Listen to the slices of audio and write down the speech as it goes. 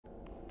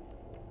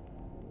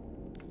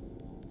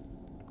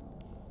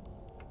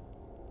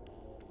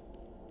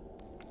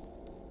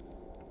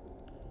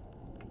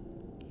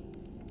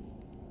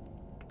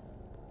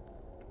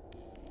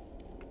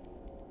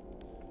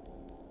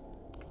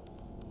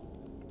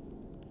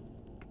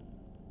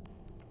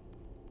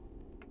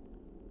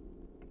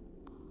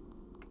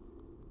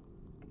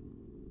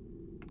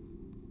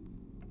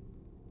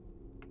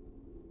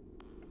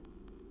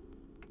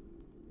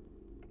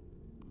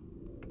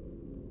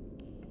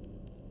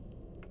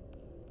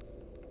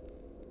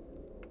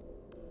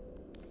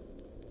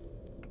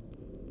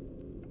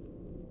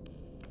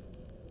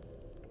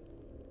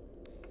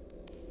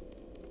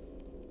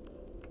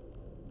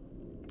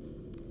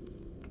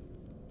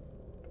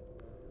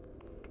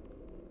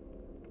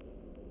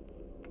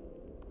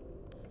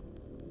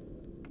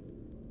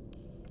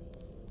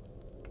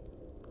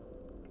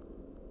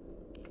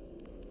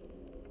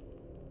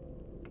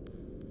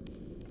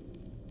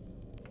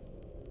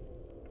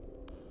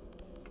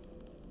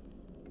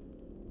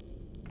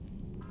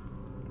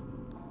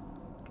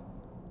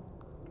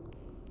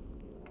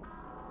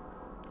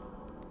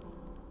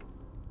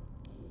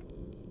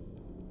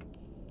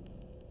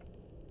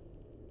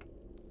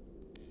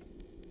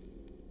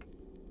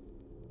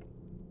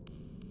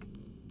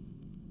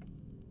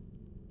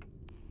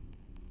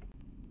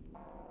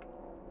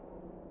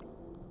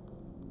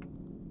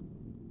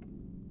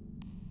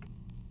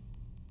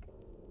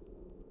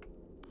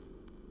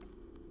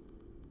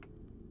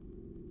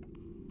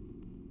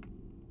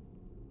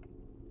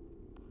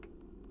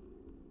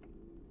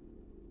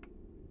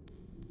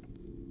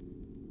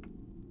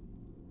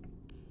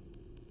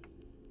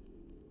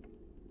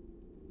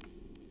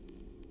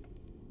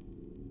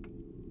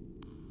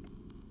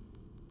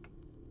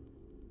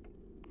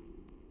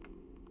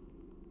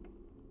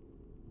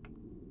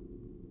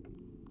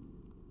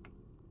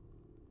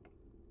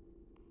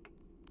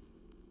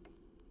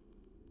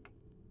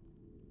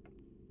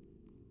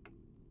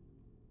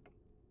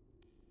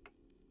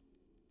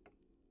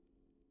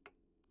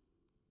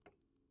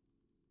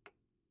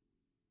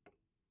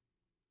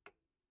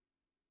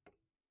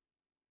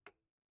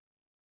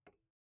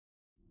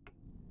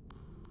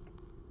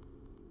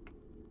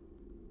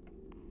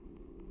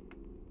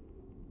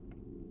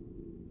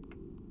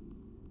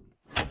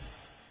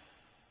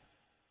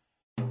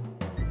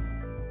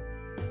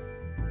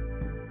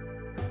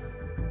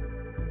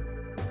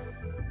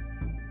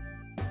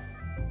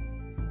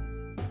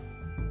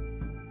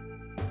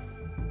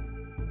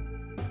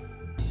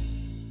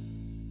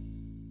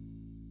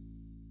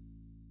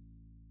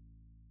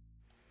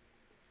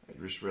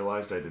just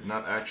realized I did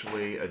not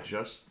actually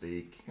adjust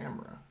the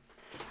camera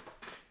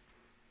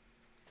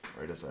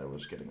right as I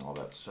was getting all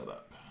that set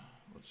up.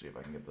 Let's see if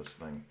I can get this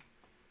thing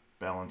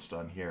balanced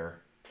on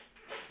here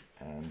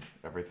and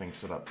everything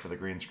set up for the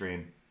green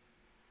screen.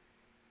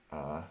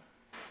 Which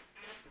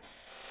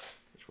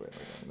way am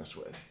I going? This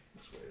way.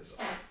 This way is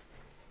off.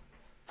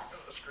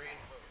 Oh, the screen.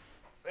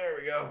 There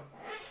we go.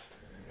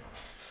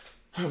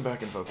 I'm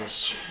back in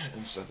focus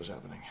and stuff is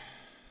happening.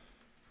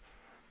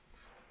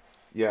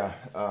 Yeah,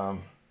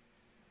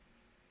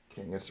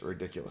 King, it's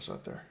ridiculous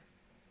out there.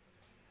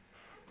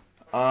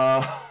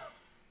 I've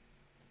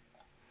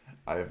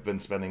been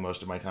spending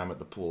most of my time at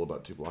the pool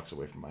about 2 blocks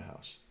away from my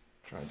house,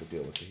 trying to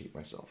deal with the heat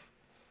myself.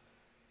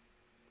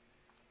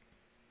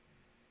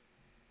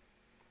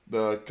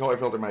 The color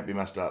filter might be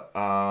messed up.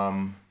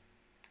 Am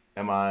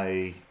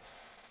I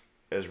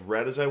as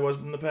red as I was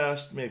in the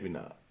past? Maybe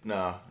not.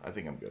 No, I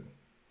think I'm good.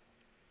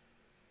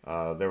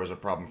 There was a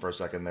problem for a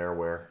second there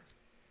where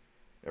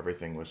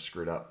everything was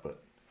screwed up,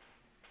 but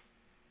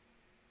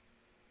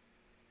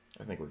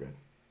I think we're good.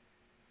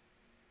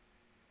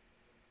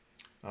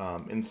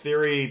 In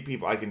theory,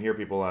 I can hear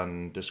people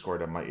on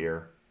Discord on my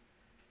ear.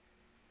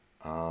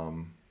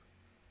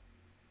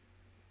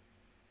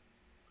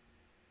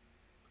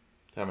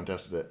 Haven't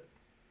tested it.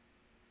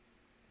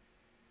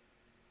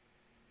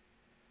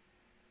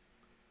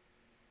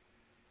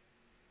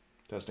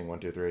 Testing 1,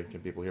 2, 3.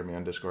 Can people hear me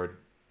on Discord?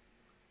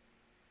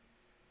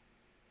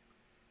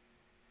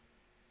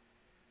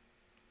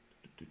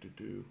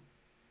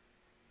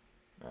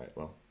 All right,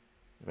 well,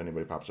 if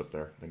anybody pops up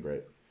there, then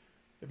great.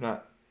 If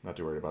not, not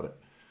too worried about it.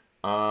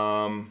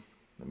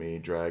 Let me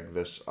drag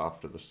this off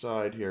to the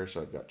side here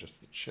so I've got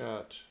just the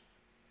chat.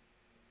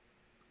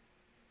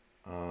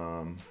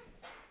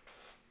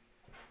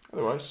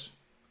 Otherwise,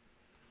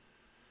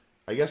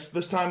 I guess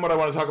this time what I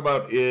want to talk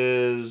about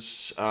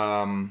is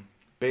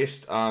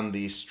based on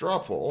the straw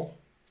poll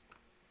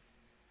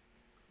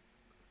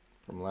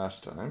from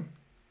last time.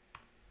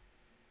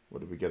 What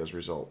did we get as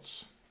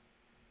results?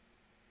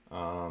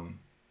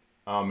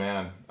 Oh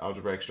man,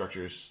 algebraic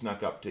structures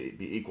snuck up to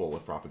be equal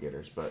with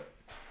propagators, but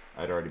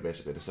I'd already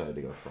basically decided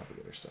to go with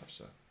propagator stuff,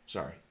 so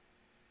sorry.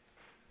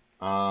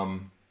 I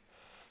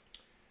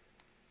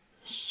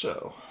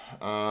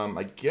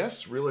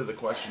guess really the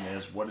question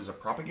is, what is a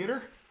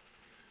propagator?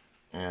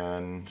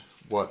 And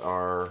what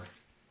are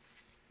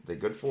they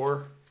good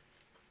for?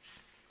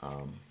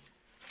 And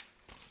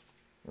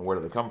where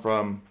do they come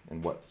from?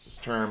 And what's this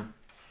term?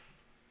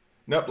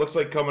 Nope, looks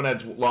like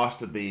Comened's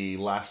lost at the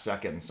last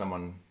second.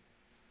 Someone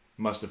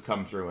must have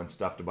come through and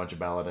stuffed a bunch of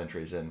ballot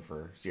entries in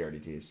for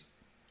CRDTs.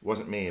 It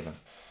wasn't me even.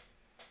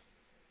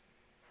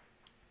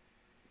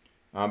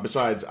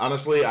 Besides,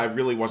 honestly, I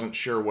really wasn't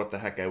sure what the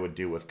heck I would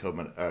do with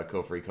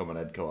co-free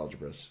Comened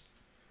coalgebras,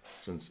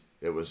 since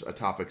it was a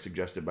topic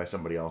suggested by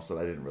somebody else that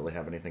I didn't really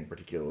have anything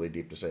particularly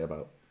deep to say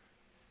about.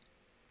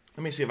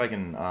 Let me see if I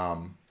can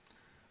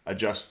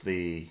adjust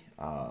the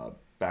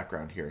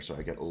background here so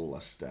I get a little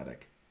less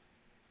static.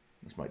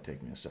 This might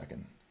take me a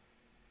second,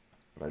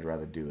 but I'd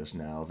rather do this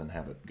now than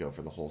have it go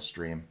for the whole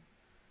stream.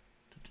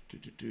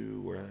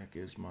 Where the heck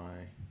is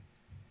my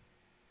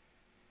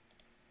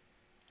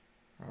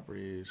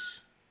properties?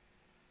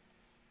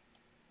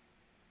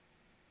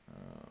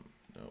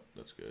 Nope,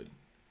 that's good.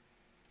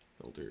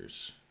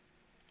 Filters,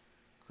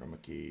 chroma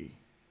key.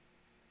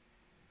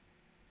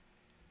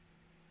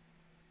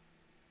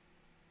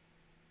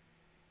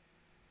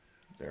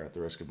 There, at the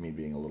risk of me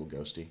being a little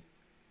ghosty.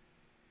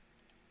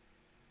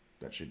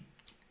 That should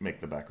make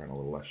the background a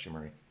little less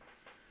shimmery.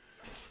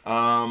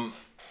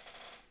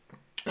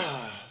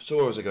 So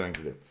what was I going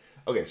to do?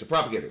 Okay, so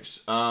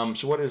propagators.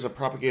 So what is a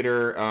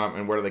propagator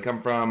and where do they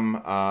come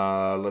from?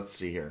 Let's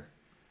see here.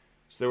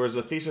 So there was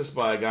a thesis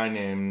by a guy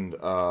named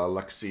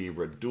Alexei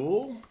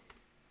Radul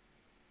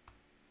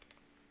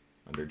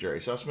under Jerry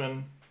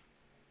Sussman.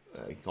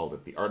 He called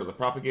it The Art of the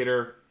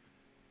Propagator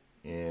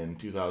in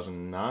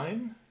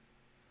 2009.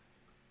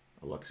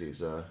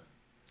 Alexei's a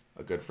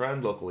good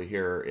friend locally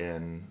here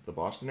in the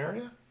Boston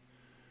area.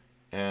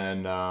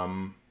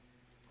 And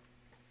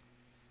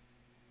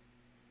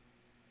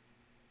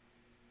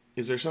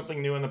is there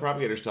something new in the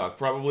propagators talk?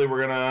 Probably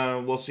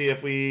we'll see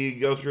if we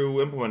go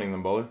through implementing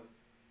them, Bowler.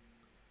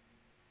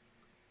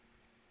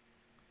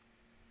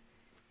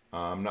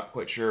 I'm not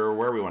quite sure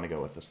where we want to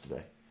go with this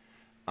today.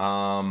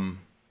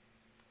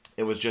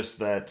 It was just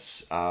that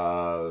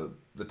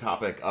the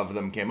topic of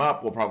them came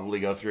up. We'll probably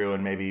go through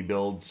and maybe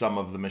build some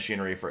of the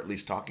machinery for at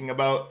least talking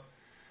about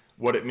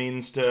what it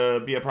means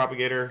to be a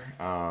propagator.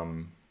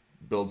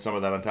 Build some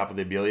of that on top of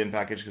the abelian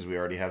package because we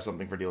already have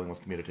something for dealing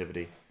with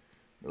commutativity.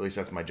 At least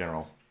that's my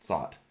general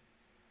thought.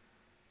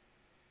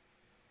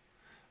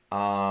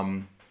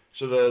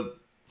 So the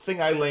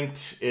thing I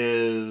linked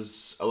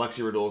is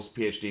Alexei Radul's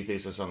PhD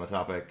thesis on the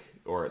topic,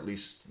 or at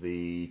least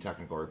the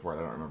technical report.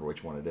 I don't remember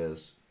which one it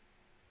is.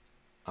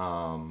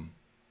 And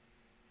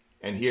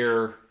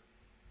here,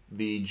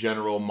 the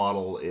general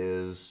model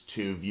is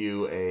to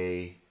view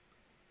a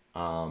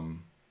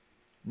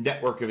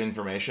network of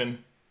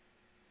information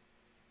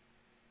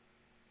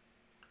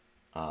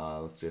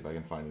Let's see if I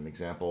can find an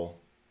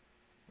example.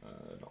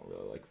 I don't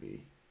really like the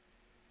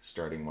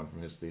starting one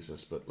from his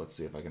thesis, but let's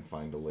see if I can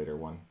find a later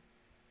one.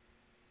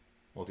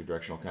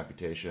 Multidirectional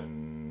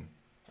computation.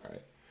 All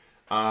right.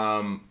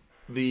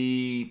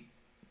 The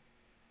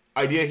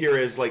idea here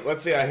is, like,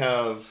 let's say I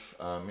have,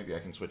 maybe I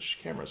can switch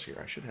cameras here.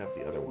 I should have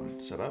the other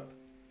one set up.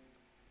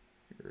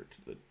 Here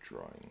to the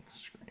drawing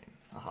screen.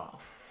 Aha.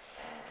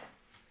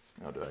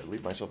 Now, did I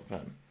leave myself a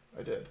pen?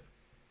 I did.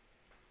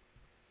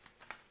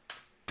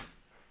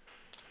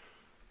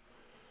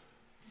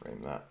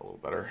 Frame that a little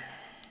better.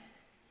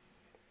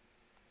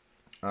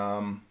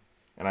 And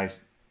I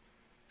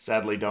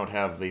sadly don't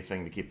have the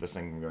thing to keep this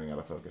thing from going out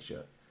of focus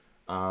yet.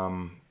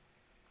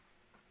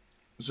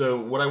 So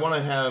what I want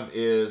to have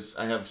is,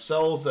 I have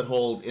cells that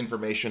hold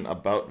information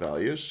about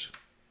values.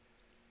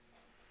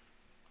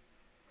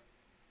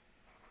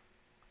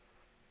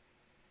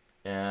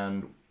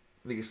 And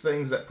these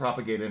things that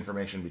propagate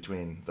information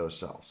between those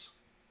cells.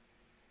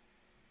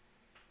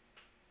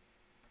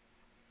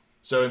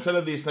 So instead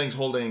of these things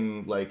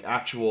holding like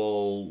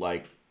actual,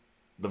 like,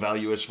 the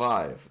value is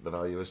 5, the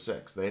value is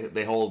 6,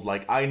 they hold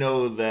like, I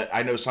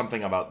know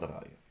something about the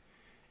value.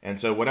 And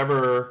so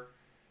whatever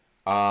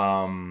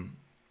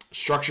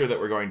structure that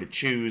we're going to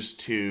choose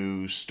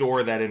to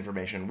store that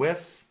information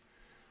with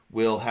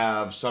will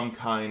have some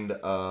kind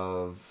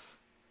of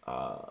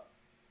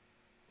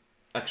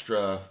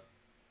extra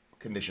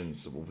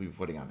conditions that we'll be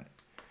putting on it.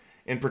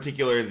 In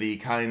particular, the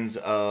kinds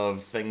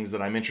of things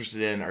that I'm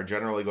interested in are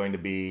generally going to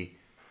be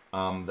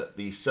that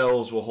the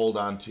cells will hold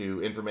on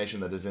to information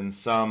that is in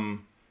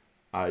some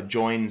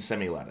join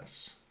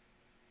semilattice.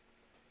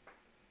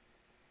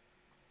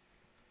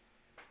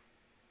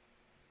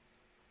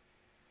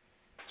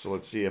 So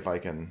let's see if I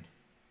can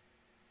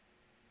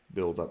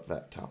build up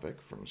that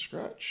topic from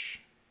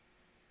scratch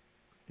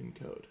in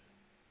code.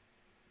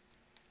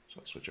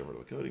 So I'll switch over to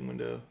the coding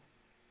window.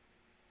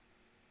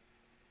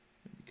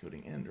 Maybe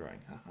coding and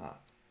drawing, haha.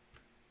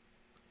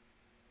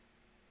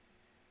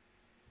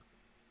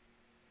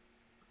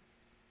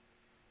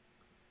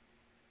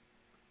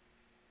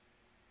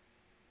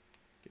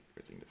 Get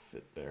everything to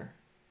fit there.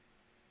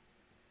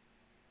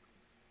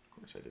 Of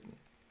course, I didn't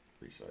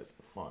resize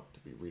the font to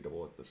be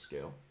readable at this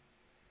scale.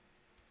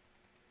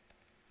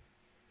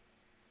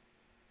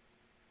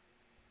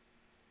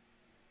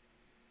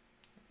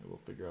 We'll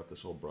figure out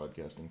this whole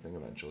broadcasting thing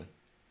eventually.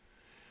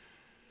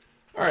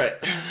 All right.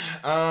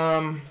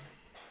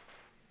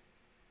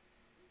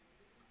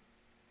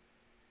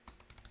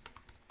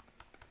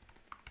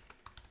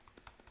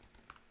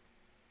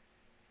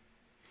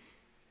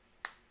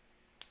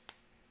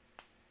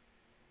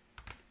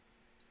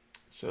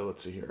 So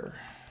let's see here.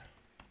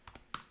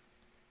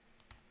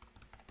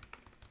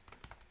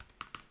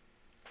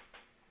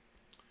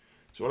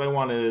 So what I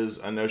want is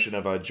a notion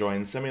of a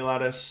join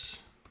semilattice.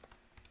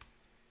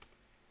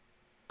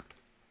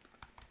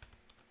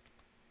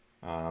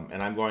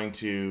 And I'm going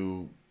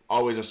to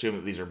always assume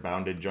that these are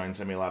bounded join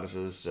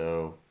semilattices,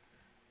 so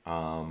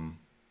I'm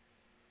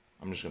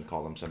just going to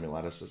call them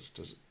semilattices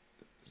to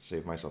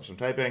save myself some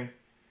typing.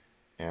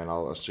 And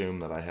I'll assume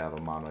that I have a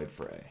monoid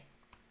for A.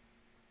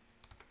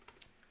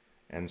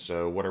 And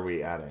so what are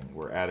we adding?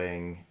 We're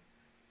adding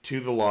to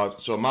the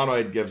laws. So a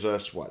monoid gives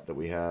us what? That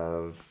we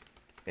have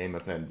A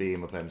mapend B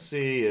mapend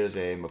C is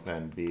A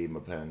mapend B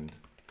mapend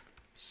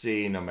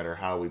C, no matter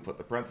how we put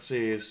the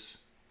parentheses.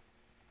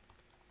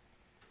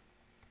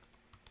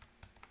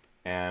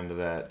 And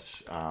that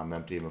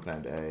mempty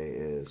mapend A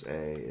is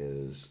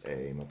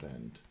A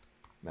mapend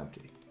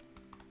mempty.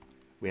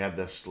 We had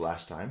this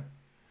last time.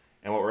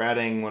 And what we're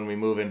adding when we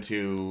move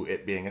into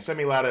it being a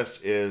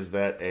semilattice is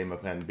that A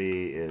mapend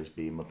B is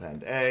B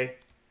mapend A,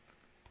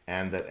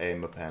 and that A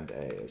mapend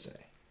A is A.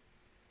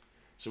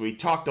 So we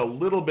talked a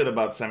little bit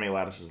about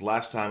semilattices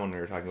last time when we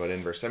were talking about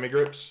inverse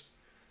semigroups.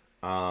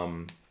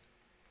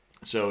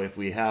 So if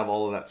we have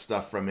all of that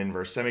stuff from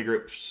inverse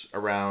semigroups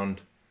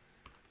around,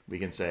 we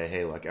can say,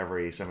 hey, look,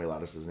 every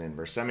semilattice is an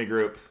inverse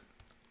semigroup.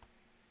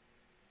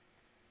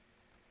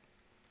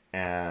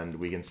 And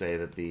we can say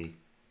that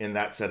in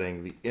that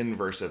setting, the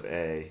inverse of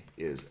A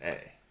is A.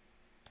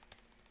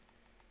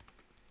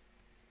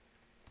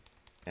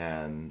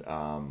 And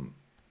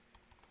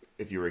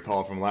if you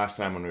recall from last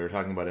time when we were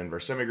talking about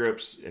inverse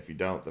semigroups, if you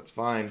don't, that's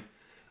fine.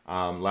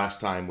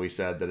 Last time we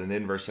said that an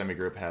inverse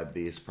semigroup had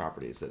these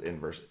properties, that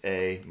inverse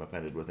A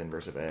mapended with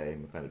inverse of A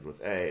mapended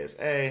with A is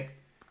A.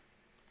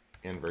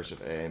 Inverse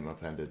of A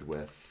mapended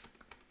with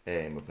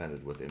A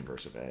mapended with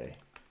inverse of A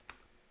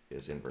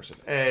is inverse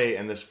of A,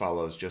 and this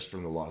follows just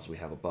from the laws we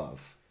have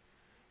above,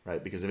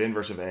 right? Because if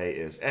inverse of A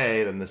is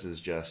A, then this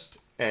is just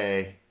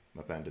A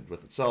mapended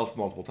with itself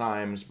multiple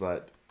times,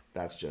 but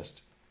that's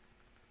just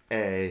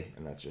A,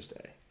 and that's just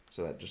A.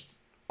 So that just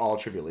all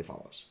trivially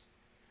follows.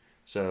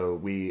 So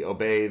we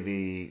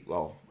obey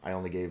well, I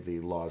only gave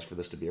the laws for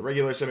this to be a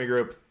regular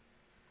semigroup.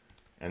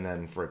 And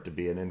then for it to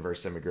be an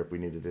inverse semigroup, we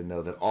needed to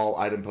know that all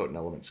idempotent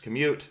elements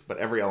commute, but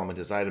every element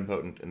is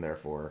idempotent, and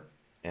therefore,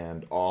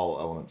 and all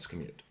elements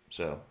commute.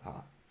 So,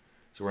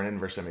 so we're an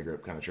inverse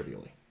semigroup kind of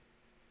trivially.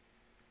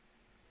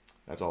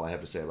 That's all I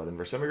have to say about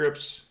inverse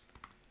semigroups.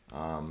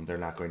 They're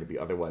not going to be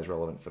otherwise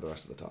relevant for the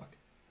rest of the talk.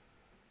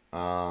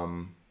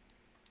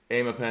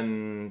 Aim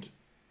append.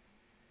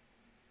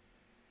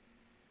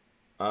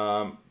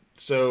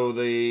 So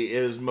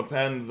is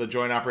mappend the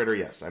join operator?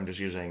 Yes, I'm just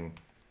using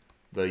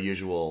the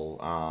usual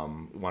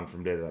one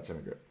from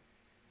data.semigroup.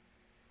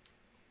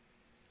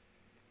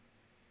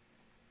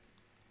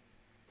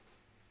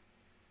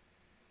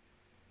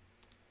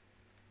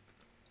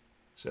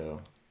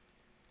 So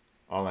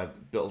all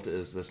I've built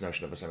is this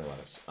notion of a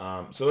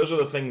semilattice. So those are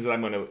the things that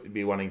I'm going to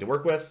be wanting to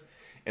work with,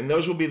 and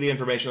those will be the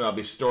information that I'll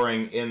be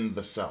storing in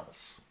the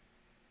cells.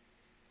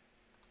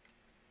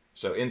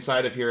 So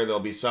inside of here, there'll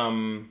be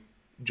some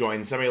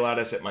join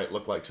semilattice. It might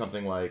look like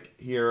something like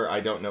here. I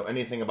don't know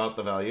anything about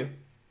the value.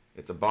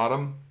 It's a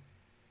bottom.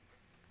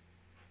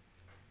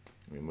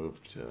 We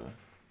move to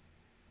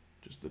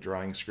just the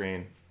drawing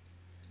screen.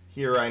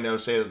 Here I know,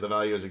 say that the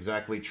value is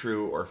exactly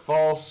true or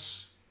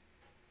false.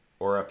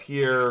 Or up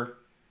here,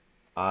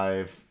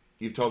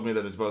 you've told me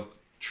that it's both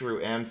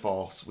true and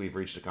false. We've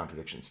reached a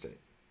contradiction state.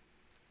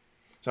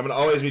 So I'm going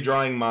to always be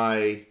drawing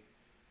my,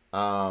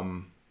 I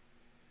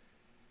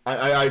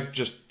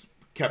just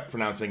kept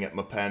pronouncing it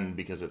mapend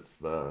because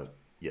it's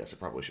yes, it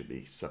probably should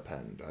be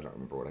suppend. I don't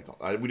remember what I call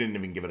it. We didn't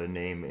even give it a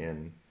name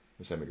in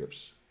the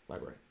semigroups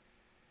library.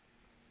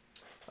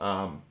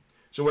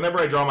 So whenever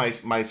I draw my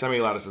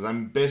semilattices,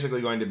 I'm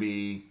basically going to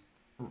be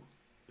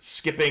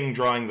skipping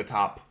drawing the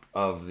top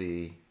of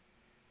the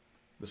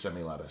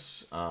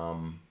semilattice.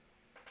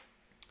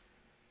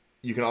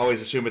 You can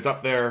always assume it's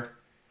up there.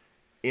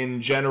 In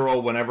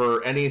general,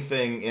 whenever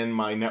anything in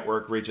my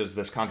network reaches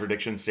this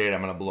contradiction state,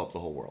 I'm going to blow up the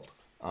whole world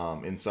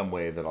in some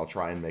way that I'll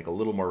try and make a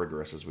little more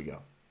rigorous as we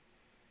go.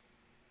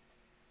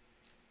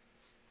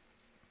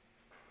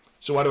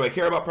 So why do I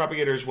care about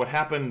propagators? What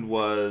happened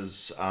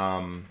was,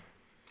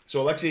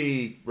 so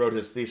Alexei wrote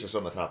his thesis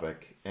on the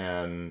topic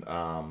and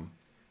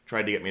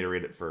tried to get me to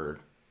read it for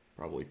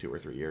probably 2 or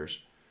 3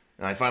 years.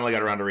 And I finally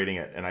got around to reading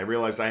it, and I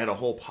realized I had a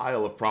whole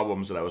pile of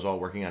problems that I was all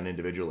working on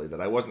individually that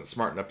I wasn't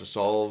smart enough to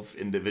solve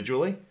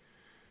individually.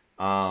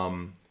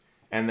 And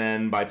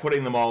then by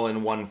putting them all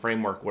in one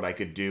framework, what I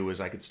could do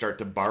is I could start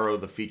to borrow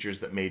the features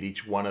that made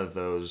each one of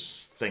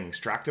those things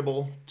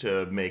tractable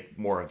to make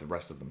more of the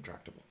rest of them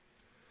tractable.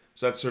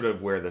 So that's sort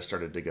of where this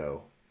started to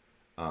go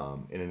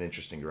in an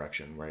interesting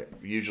direction, right?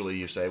 Usually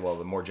you say, well,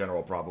 the more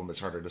general problem is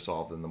harder to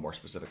solve than the more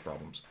specific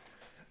problems.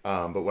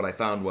 But what I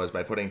found was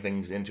by putting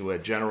things into a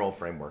general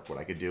framework, what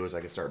I could do is I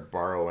could start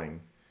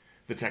borrowing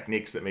the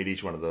techniques that made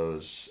each one of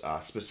those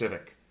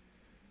specific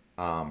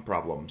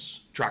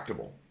problems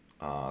tractable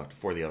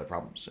for the other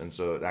problems. And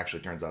so it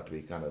actually turns out to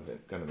be kind of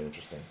an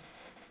interesting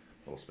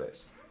little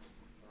space.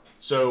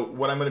 So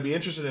what I'm going to be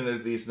interested in are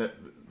these.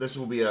 This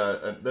will be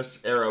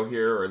this arrow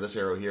here, or this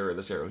arrow here, or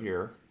this arrow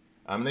here.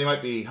 They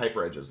might be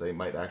hyper edges. They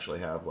might actually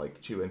have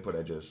like 2 input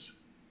edges.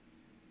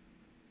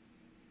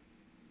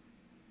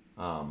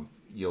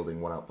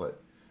 Yielding 1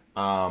 output,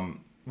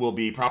 will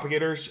be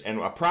propagators, and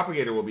a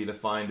propagator will be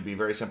defined to be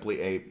very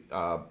simply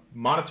a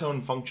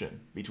monotone function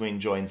between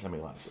join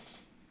semilattices.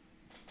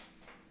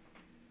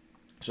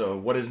 So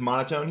what is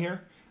monotone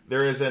here?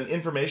 There is an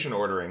information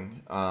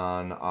ordering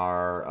on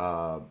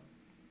our,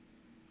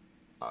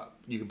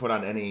 you can put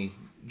on any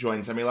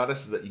join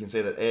semilattice that you can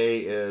say that A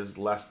is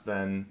less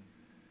than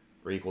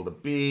or equal to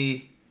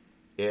B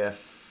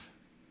if,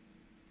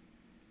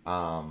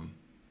 we'll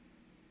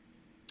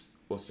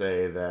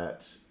say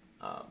that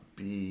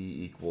B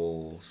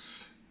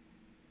equals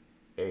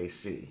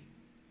AC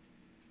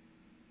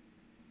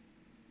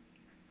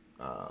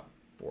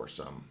for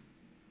some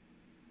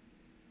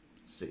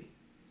C.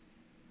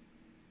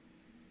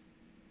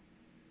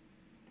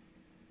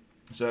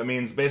 So it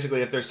means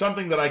basically if there's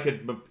something that I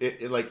could,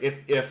 like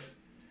if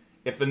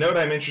the node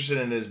I'm interested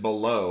in is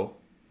below,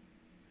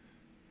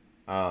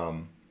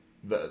 if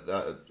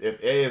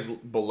A is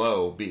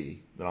below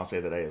B, then I'll say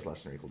that A is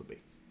less than or equal to B.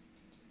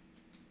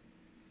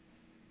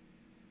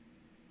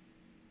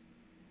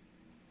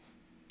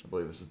 I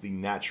believe this is the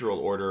natural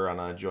order on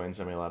a join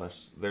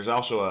semilattice. There's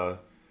also a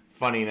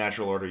funny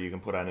natural order you can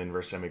put on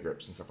inverse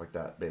semigroups and stuff like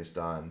that based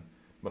on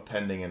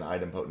appending an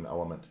idempotent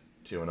element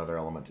to another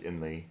element in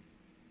the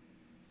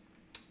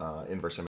inverse semigroup.